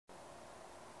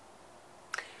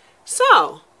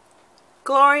So,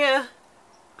 Gloria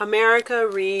America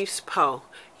Reeves Poe,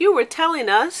 you were telling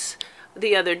us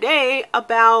the other day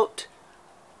about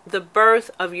the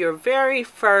birth of your very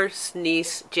first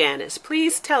niece, Janice.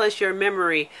 Please tell us your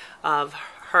memory of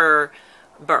her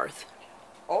birth.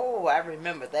 Oh, I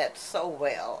remember that so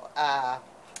well.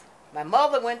 My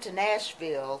mother went to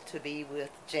Nashville to be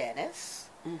with Janice.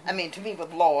 To be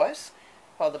with Lois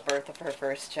for the birth of her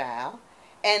first child.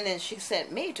 And then she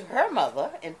sent me to her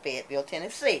mother in Fayetteville,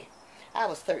 Tennessee. I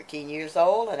was 13 years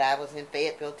old, and I was in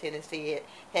Fayetteville, Tennessee,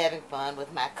 having fun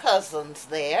with my cousins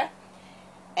there.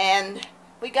 And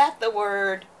we got the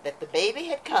word that the baby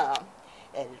had come,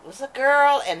 and it was a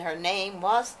girl, and her name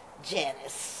was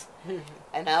Janice.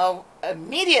 And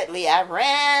immediately I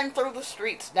ran through the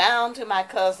streets down to my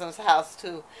cousin's house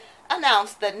to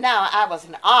announce that now I was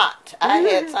an aunt. I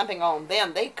had something on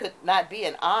them. They could not be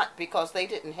an aunt because they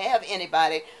didn't have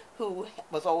anybody who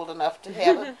was old enough to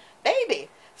have a baby.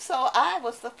 So I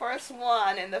was the first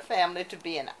one in the family to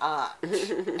be an aunt,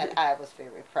 and I was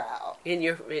very proud.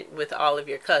 With all of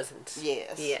your cousins.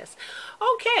 Yes. Yes.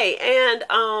 Okay, and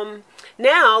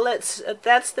now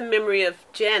that's the memory of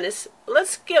Janice.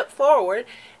 Let's skip forward.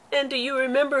 And do you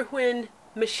remember when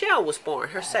Michelle was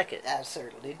born, her second? I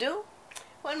certainly do.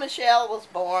 When Michelle was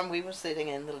born, we were sitting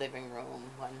in the living room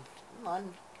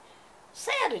one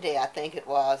Saturday, I think it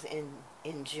was,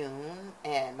 in June,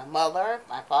 and my mother,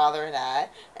 my father, and I,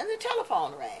 and the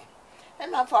telephone rang.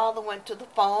 And my father went to the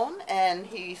phone, and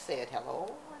he said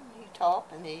hello, and he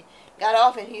talked, and he got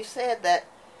off, and he said that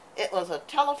it was a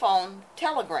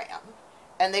telegram,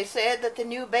 and they said that the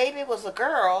new baby was a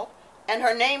girl, and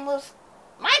her name was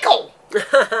Michael.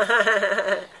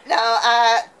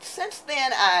 Now, since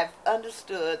then, I've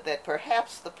understood that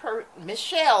perhaps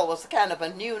Michelle was kind of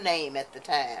a new name at the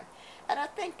time. And I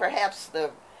think perhaps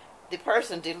the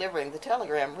person delivering the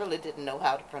telegram really didn't know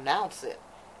how to pronounce it.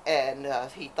 And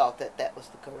he thought that was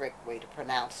the correct way to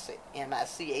pronounce it.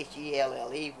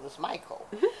 M-I-C-H-E-L-L-E was Michael.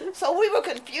 So we were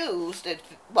confused.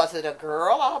 Was it a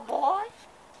girl or a boy?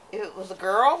 If it was a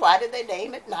girl, why did they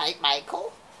name it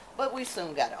Michael? But we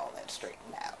soon got all that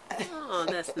straightened out. Oh,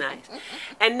 that's nice.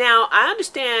 And now I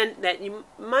understand that you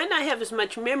might not have as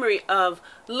much memory of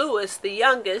Louis, the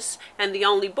youngest and the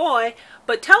only boy,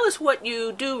 but tell us what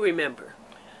you do remember.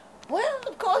 Well,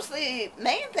 of course, the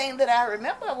main thing that I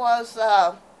remember was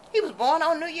he was born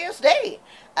on New Year's Day.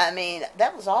 I mean,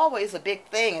 that was always a big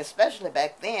thing, especially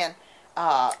back then.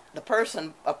 A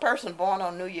person born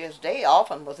on New Year's Day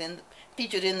often was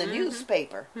featured in the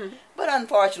newspaper. But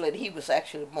unfortunately, he was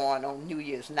actually born on New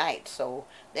Year's night, so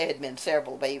there had been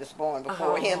several babies born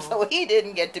before him, so he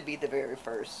didn't get to be the very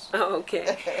first.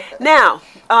 Okay. Now,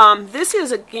 this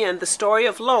is, again, the story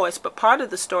of Lois, but part of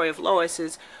the story of Lois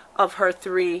is of her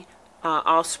three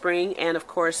offspring and, of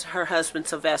course, her husband,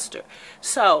 Sylvester.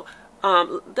 So,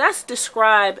 let's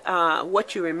describe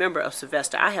what you remember of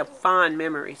Sylvester. I have fond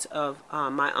memories of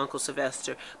my Uncle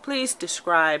Sylvester. Please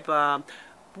describe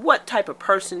what type of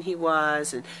person he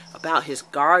was and about his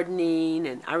gardening.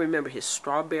 And I remember his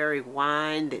strawberry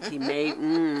wine that he made,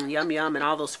 yum yum, and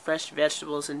all those fresh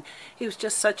vegetables. And he was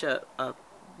just such a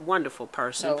wonderful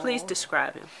person. Please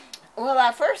describe him. Well,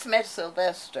 I first met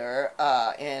Sylvester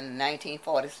in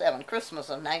 1947, Christmas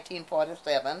of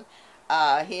 1947.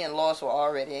 He and Lois were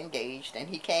already engaged, and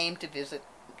he came to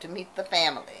meet the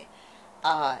family.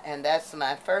 And that's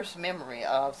my first memory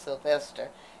of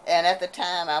Sylvester. And at the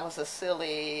time, I was a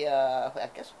silly, I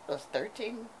guess it was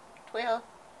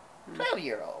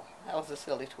 12-year-old. I was a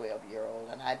silly 12-year-old,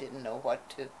 and I didn't know what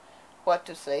to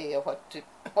say or what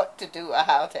to do or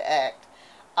how to act.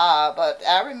 But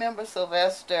I remember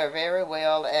Sylvester very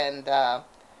well, and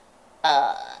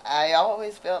I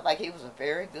always felt like he was a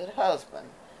very good husband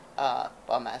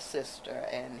for my sister,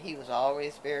 and he was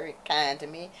always very kind to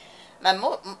me. My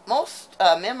most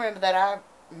memory that I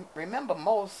remember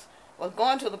most was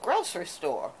going to the grocery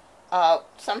store.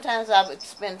 Sometimes I would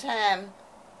spend time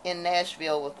in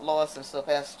Nashville with Lois and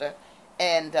Sylvester,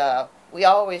 and we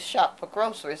always shopped for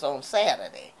groceries on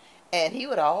Saturday. And he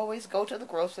would always go to the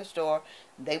grocery store.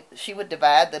 She would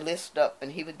divide the list up,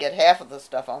 and he would get half of the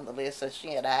stuff on the list, and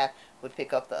she and I would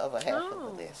pick up the other half of the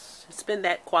list. Spend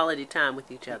that quality time with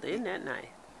each other. Isn't that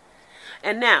nice?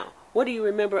 And now, what do you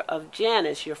remember of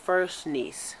Janice, your first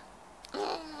niece?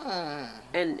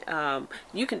 And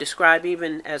you can describe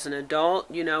even as an adult,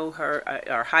 you know,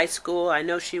 her high school. I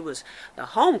know she was the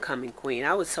homecoming queen.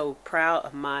 I was so proud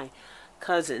of my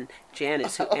cousin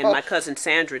Janice and my cousin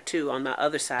Sandra too on my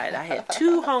other side. I had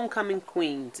two homecoming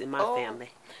queens in my family.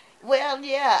 Well,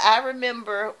 yeah, I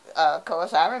remember, of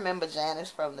course, I remember Janice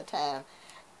from the time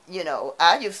you know,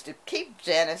 I used to keep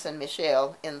Janice and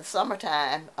Michelle in the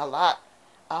summertime a lot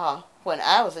when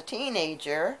I was a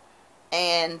teenager,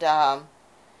 and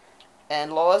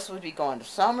Lois would be going to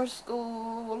summer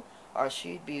school, or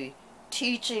she'd be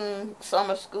teaching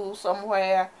summer school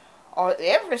somewhere, or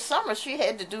every summer she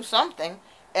had to do something,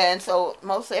 and so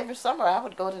most every summer I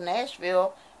would go to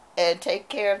Nashville and take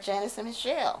care of Janice and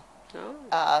Michelle.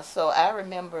 Oh. So I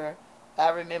remember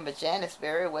Janice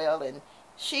very well, and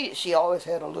she always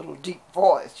had a little deep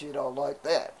voice, you know, like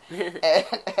that.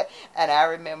 And I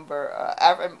remember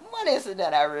one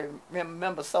incident I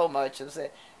remember so much is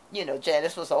that, you know,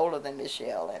 Janice was older than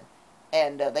Michelle,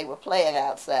 and they were playing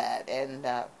outside, and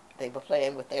they were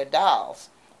playing with their dolls,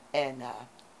 and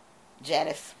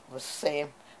Janice was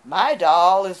saying, "My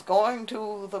doll is going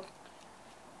to the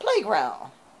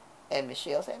playground." And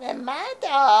Michelle said, "And my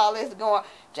doll is going."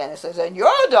 Janice says, "And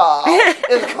your doll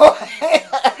is going."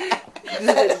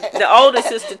 The older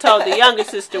sister told the younger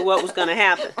sister what was going to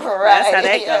happen. Right. That's how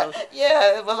that goes.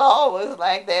 Yeah, it was always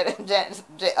like that. And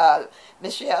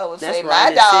Michelle would say, "My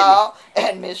Ryan doll,"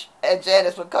 and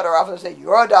Janice would cut her off and say,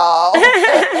 "Your doll."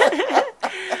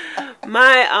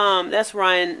 That's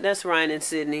Ryan and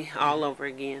Sydney all over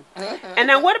again. And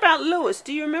now, what about Lois?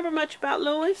 Do you remember much about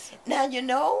Lois? Now, you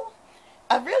know,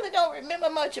 I really don't remember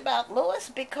much about Lois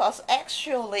because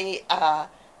actually I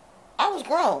was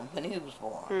grown when he was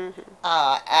born.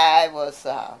 I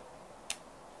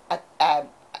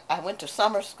went to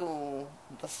summer school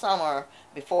the summer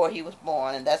before he was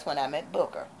born, and that's when I met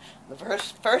Booker. The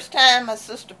first time my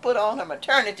sister put on her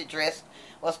maternity dress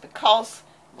was because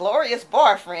Gloria's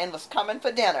boyfriend was coming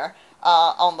for dinner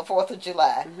on the 4th of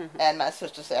July, and my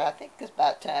sister said, "I think it's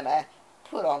about time I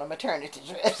put on a maternity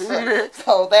dress."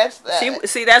 So that's that.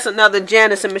 See, that's another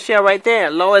Janice and Michelle right there.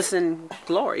 Lois and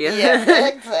Gloria. Yeah,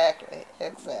 exactly.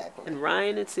 And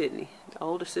Ryan and Sydney, the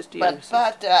older sister, younger sister.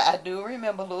 But I do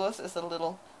remember Louis as a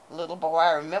little boy.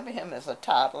 I remember him as a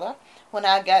toddler. When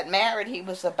I got married, he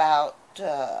was about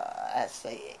I'd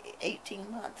say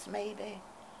 18 months, maybe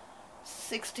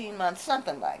 16 months,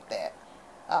 something like that,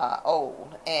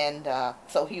 old. And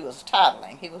so he was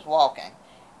toddling. He was walking.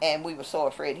 And we were so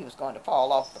afraid he was going to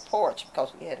fall off the porch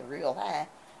because we had a real high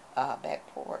back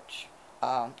porch.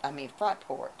 Front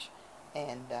porch.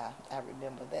 And I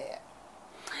remember that.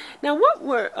 Now, what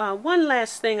were one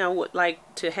last thing I would like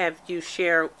to have you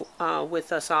share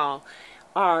with us all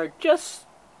are just,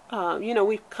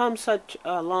 we've come such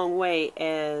a long way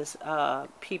as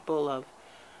people of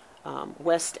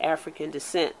West African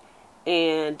descent.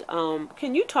 And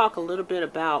can you talk a little bit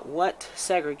about what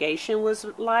segregation was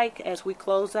like as we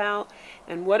close out,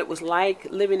 and what it was like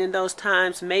living in those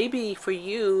times? Maybe for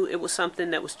you it was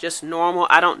something that was just normal.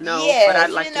 I don't know, but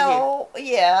I'd like to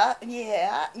hear.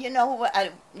 Yeah. You know,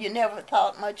 you never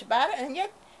thought much about it, and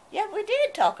yet we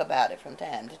did talk about it from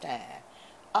time to time.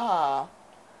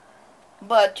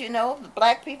 But you know, the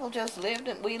black people just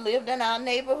we lived in our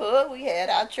neighborhood. We had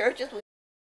our churches.